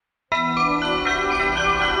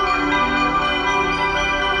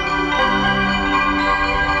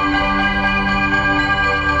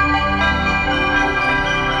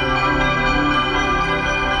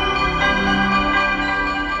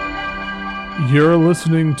You're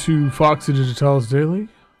listening to Foxy Digitalis Daily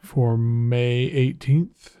for May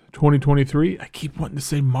 18th, 2023. I keep wanting to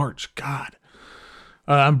say March. God.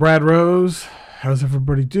 I'm Brad Rose. How's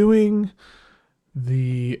everybody doing?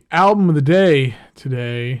 The album of the day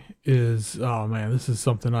today is, oh man, this is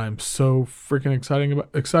something I'm so freaking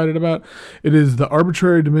excited about. It is The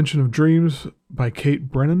Arbitrary Dimension of Dreams by Cate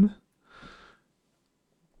Brennan.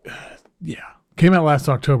 Yeah. Came out last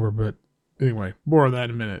October, but anyway, more on that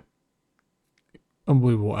in a minute.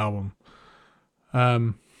 Unbelievable album.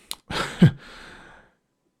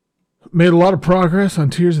 Made a lot of progress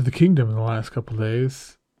on Tears of the Kingdom in the last couple of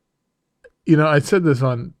days. You know, I said this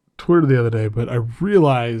on Twitter the other day, but I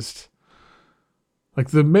realized,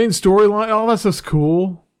 like, the main storyline, all that stuff's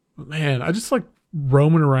cool. But man, I just like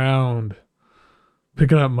roaming around,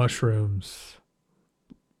 picking up mushrooms,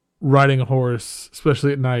 riding a horse,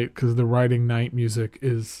 especially at night, because the riding night music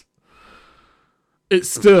it's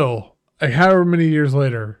still, like, however many years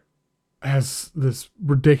later, has this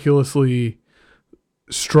ridiculously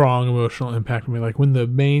strong emotional impact on me. Like when the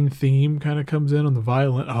main theme kind of comes in on the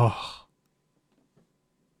violin, oh,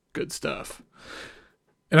 good stuff.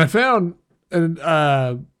 And I found, and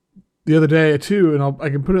the other day too, and I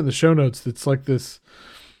can put it in the show notes. It's like this.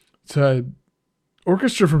 It's a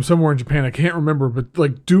orchestra from somewhere in Japan. I can't remember, but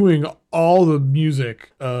like doing all the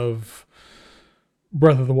music of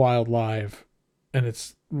Breath of the Wild live, and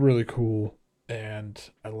it's really cool, and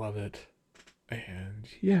I love it. And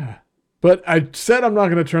yeah, but I said I'm not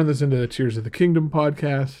going to turn this into a Tears of the Kingdom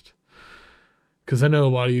podcast, because I know a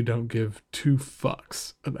lot of you don't give two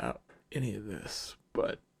fucks about any of this,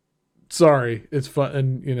 but sorry, it's fun.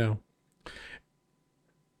 And you know,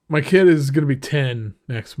 my kid is going to be 10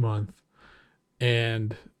 next month,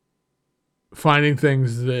 and finding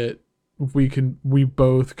things that we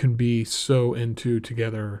both can be so into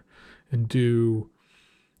together and do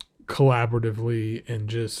collaboratively, and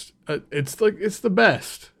just it's the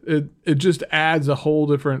best. It just adds a whole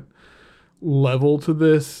different level to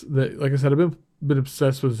this. That, like I said, I've been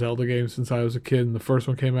obsessed with Zelda games since I was a kid, and the first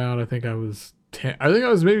one came out, I think I was 10. I think I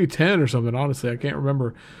was maybe 10 or something, honestly. I can't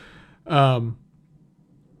remember.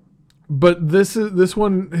 But this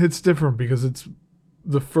one hits different because it's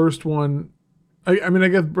the first one. I mean, I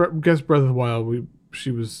guess Breath of the Wild,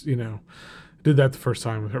 she was, you know, did that the first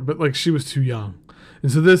time with her, but like she was too young.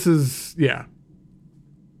 And so this is, yeah,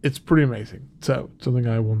 it's pretty amazing. So something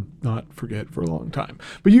I will not forget for a long time.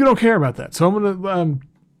 But you don't care about that. So I'm going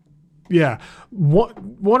to,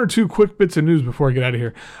 one or two quick bits of news before I get out of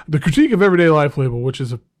here. The Critique of Everyday Life label, which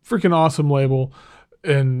is a freaking awesome label.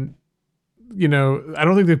 And, you know, I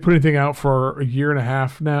don't think they've put anything out for a year and a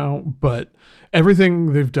half now, but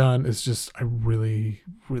everything they've done is just, I really,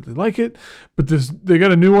 really like it. But they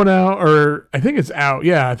got a new one out, or I think it's out.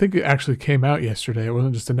 Yeah, I think it actually came out yesterday. It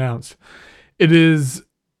wasn't just announced. It is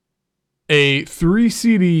a 3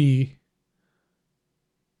 CD,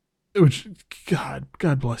 which, God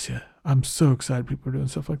bless you. I'm so excited people are doing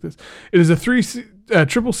stuff like this. It is a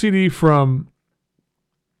triple CD from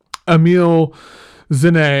Emile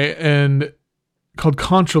Zene and called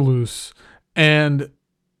Contraloose, and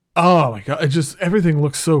oh my God, everything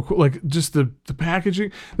looks so cool. Like just the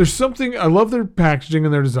packaging. There's something, I love their packaging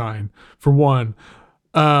and their design, for one.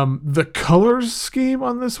 The colors scheme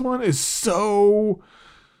on this one is so,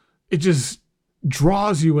 it just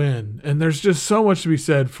draws you in. And there's just so much to be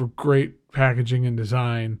said for great packaging and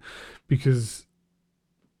design, because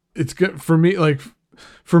it's good for me. Like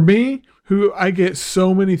for me, who I get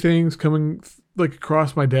so many things coming like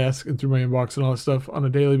across my desk and through my inbox and all that stuff on a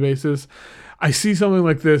daily basis. I see something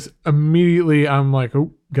like this, immediately I'm like,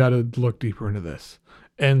 oh, gotta look deeper into this.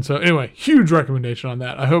 And so anyway, huge recommendation on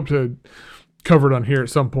that. I hope to cover it on here at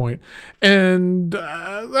some point. And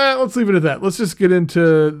let's leave it at that. Let's get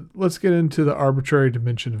into The Arbitrary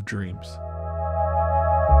Dimension of Dreams.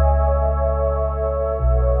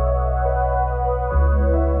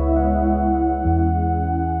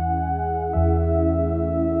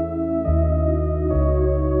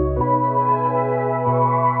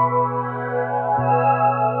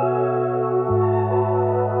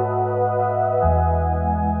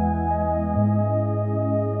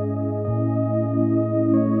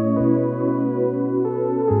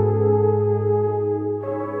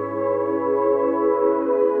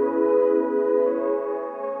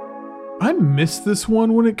 I missed this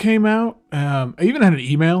one when it came out. I even had an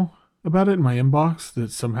email about it in my inbox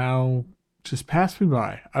that somehow just passed me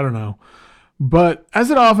by. I don't know. But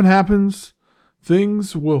as it often happens,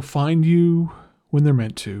 things will find you when they're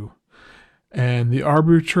meant to. And The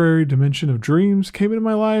Arbitrary Dimension of Dreams came into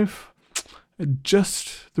my life at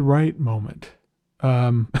just the right moment.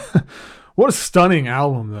 What a stunning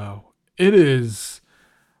album, though. it is.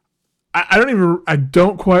 I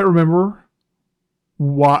don't quite remember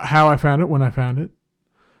how I found it when I found it.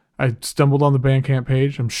 I stumbled on the Bandcamp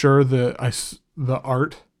page. I'm sure that the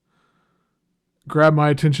art grabbed my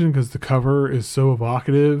attention because the cover is so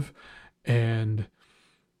evocative and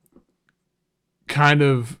kind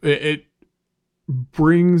of it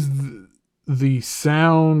brings the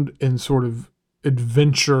sound and sort of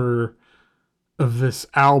adventure of this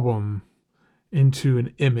album into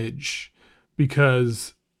an image,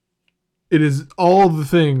 because it is all the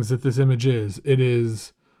things that this image is. It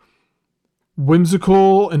is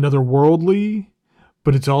whimsical and otherworldly,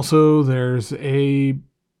 but it's also, there's a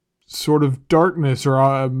sort of darkness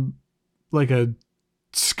or like a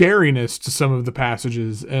scariness to some of the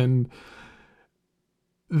passages, and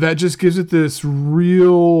that just gives it this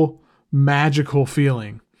real magical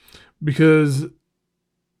feeling, because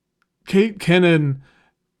Kennan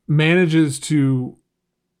manages to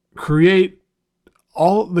create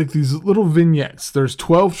all like these little vignettes. There's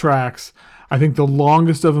 12 tracks. I think the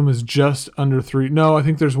longest of them is just under 3. No, I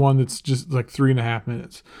think there's one that's just like 3.5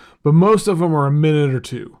 minutes, but most of them are a minute or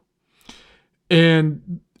 2.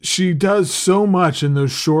 And she does so much in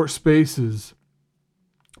those short spaces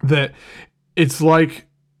that it's like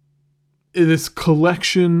this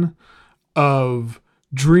collection of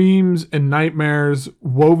dreams and nightmares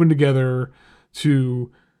woven together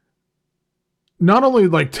to not only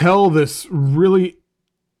like tell this really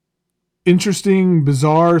interesting,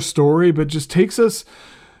 bizarre story, but just takes us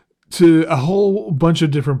to a whole bunch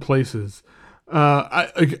of different places.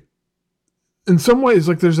 In some ways,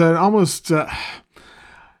 like there's an almost, I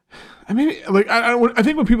think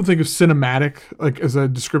when people think of cinematic, like as a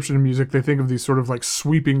description of music, they think of these sort of like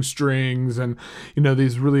sweeping strings and,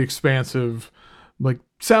 these really expansive, like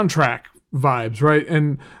soundtrack vibes, right?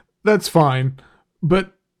 And that's fine.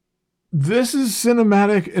 But this is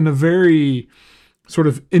cinematic in a very sort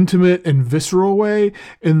of intimate and visceral way,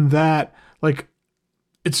 in that like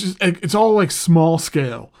it's all like small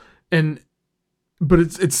scale, but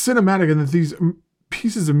it's cinematic, and that these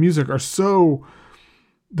pieces of music are so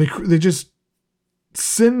they just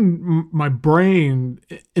send my brain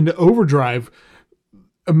into overdrive,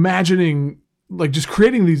 imagining, like just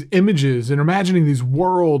creating these images and imagining these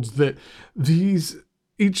worlds that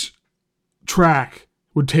each track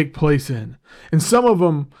would take place in. And some of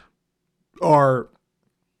them are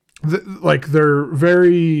they're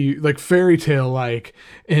very like fairy tale like,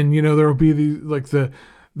 and there'll be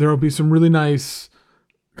there'll be some really nice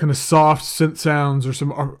kind of soft synth sounds or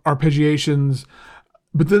some arpeggiations,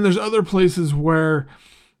 but then there's other places where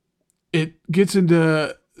it gets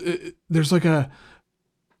into there's like a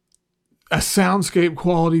soundscape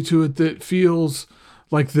quality to it that feels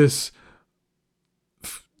like this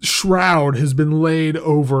shroud has been laid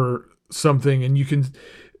over something, and you can,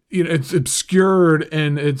 it's obscured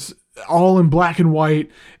and it's all in black and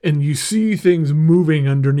white, and you see things moving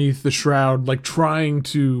underneath the shroud, like trying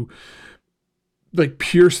to like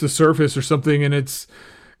pierce the surface or something. And it's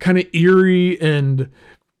kind of eerie and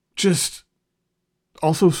just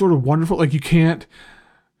also sort of wonderful. Like you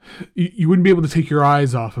wouldn't be able to take your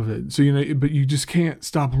eyes off of it. So, but you just can't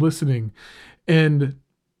stop listening. And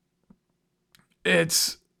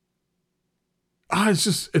it's so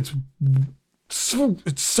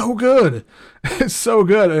good. It's so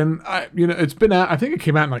good. And it's been out, I think it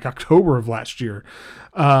came out in like October of last year.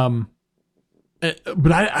 But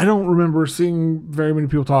I don't remember seeing very many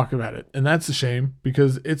people talk about it. And that's a shame,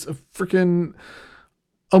 because it's a freaking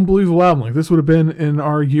unbelievable album. Like this would have been in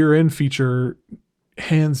our year-end feature,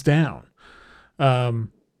 hands down.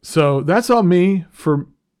 So that's on me for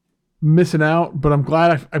missing out, but I'm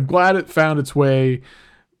glad it found its way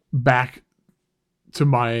back to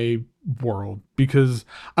my world, because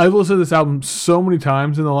I've listened to this album so many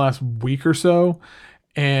times in the last week or so,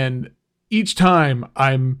 and each time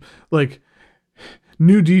I'm like,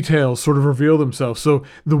 new details sort of reveal themselves. So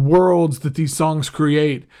the worlds that these songs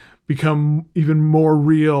create become even more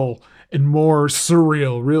real and more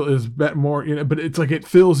surreal. Real is more, but it's like it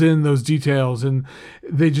fills in those details and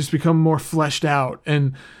they just become more fleshed out.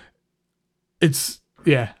 And it's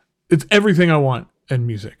everything I want in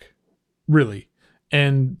music, really.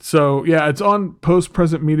 And so, it's on Post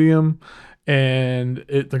Present Medium, and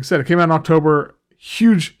it, like I said, it came out in October.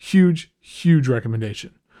 Huge, huge, huge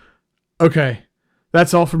recommendation. Okay.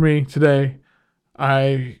 That's all for me today.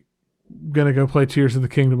 I'm going to go play Tears of the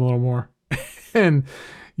Kingdom a little more. And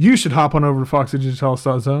you should hop on over to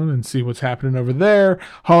FoxyDigitalis.zone and see what's happening over there.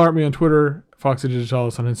 Holler at me on Twitter,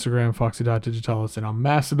 FoxyDigitalis, on Instagram, Foxy.Digitalis, and on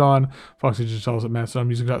Mastodon, FoxyDigitalis at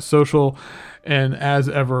MastodonMusic.social. And as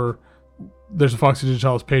ever, there's a Foxy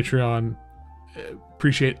Digitalis Patreon,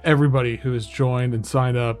 appreciate everybody who has joined and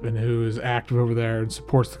signed up and who is active over there and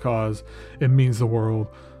supports the cause. It means the world.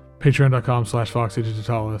 Patreon.com/Foxy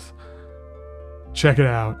Digitalis. Check it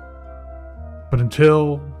out. But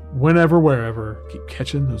until whenever, wherever, keep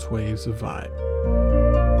catching those waves of vibe.